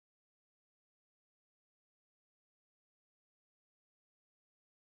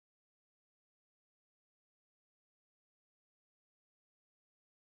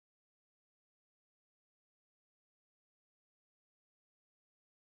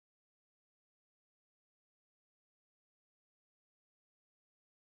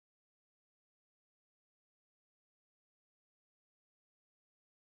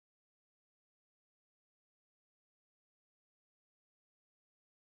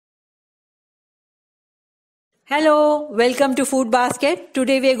Hello, welcome to Food Basket.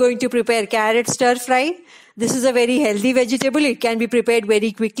 Today we are going to prepare carrot stir fry. This is a very healthy vegetable. It can be prepared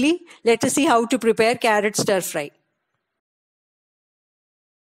very quickly. Let us see how to prepare carrot stir fry.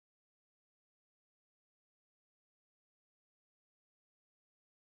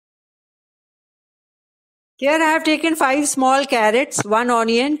 Here I have taken 5 small carrots, 1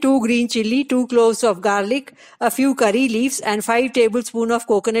 onion, 2 green chilli, 2 cloves of garlic, a few curry leaves and 5 tablespoons of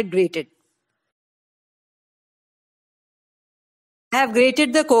coconut grated. I have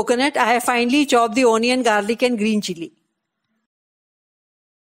grated the coconut. I have finely chopped the onion, garlic and green chilli.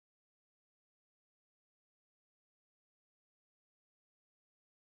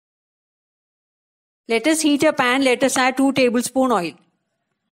 Let us heat a pan. Let us add 2 tablespoons oil.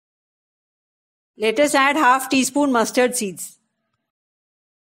 Let us add half teaspoon mustard seeds.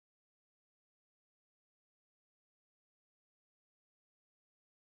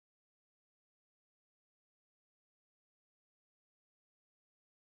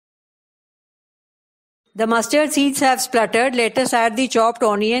 The mustard seeds have spluttered. Let us add the chopped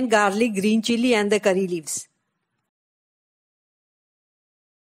onion, garlic, green chilli and the curry leaves.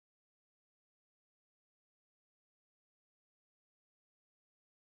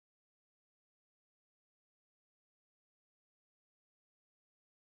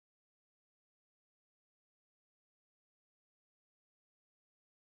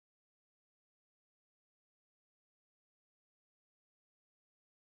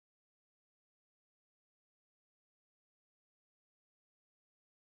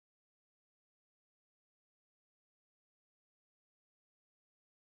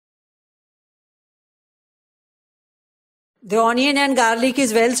 The onion and garlic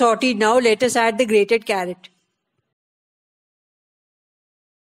is well sautéed now. Let us add the grated carrot.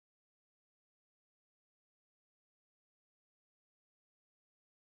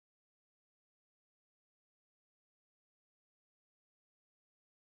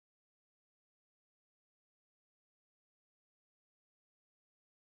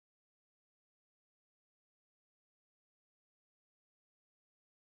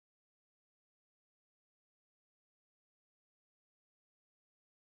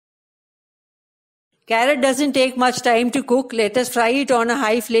 Carrot doesn't take much time to cook. Let us fry it on a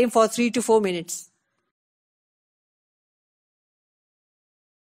high flame for 3 to 4 minutes.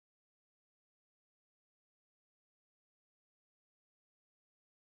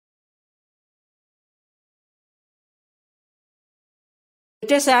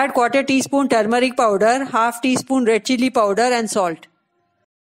 Let us add quarter teaspoon turmeric powder, half teaspoon red chilli powder and salt.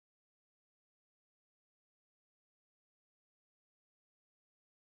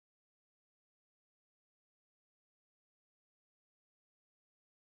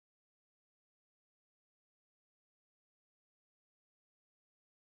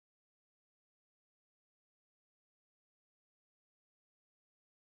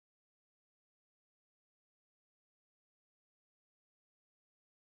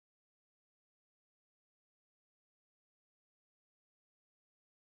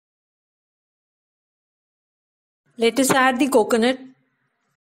 Let us add the coconut.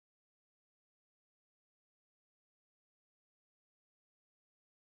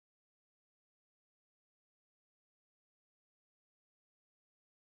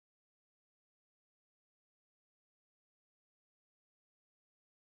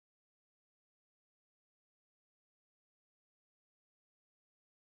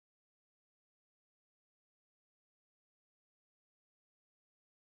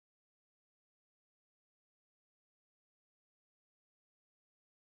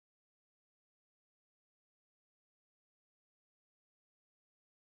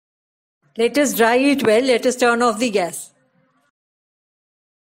 Let us dry it well. Let us turn off the gas.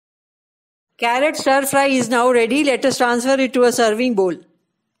 Carrot stir fry is now ready. Let us transfer it to a serving bowl.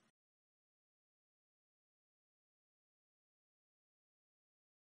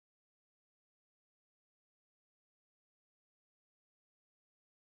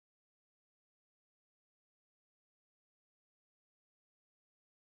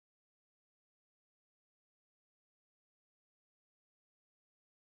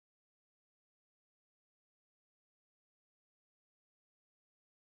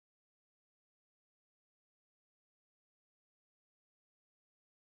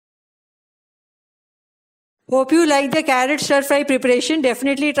 Hope you like the carrot stir fry preparation.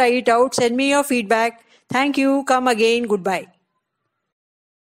 Definitely try it out. Send me your feedback. Thank you. Come again. Goodbye.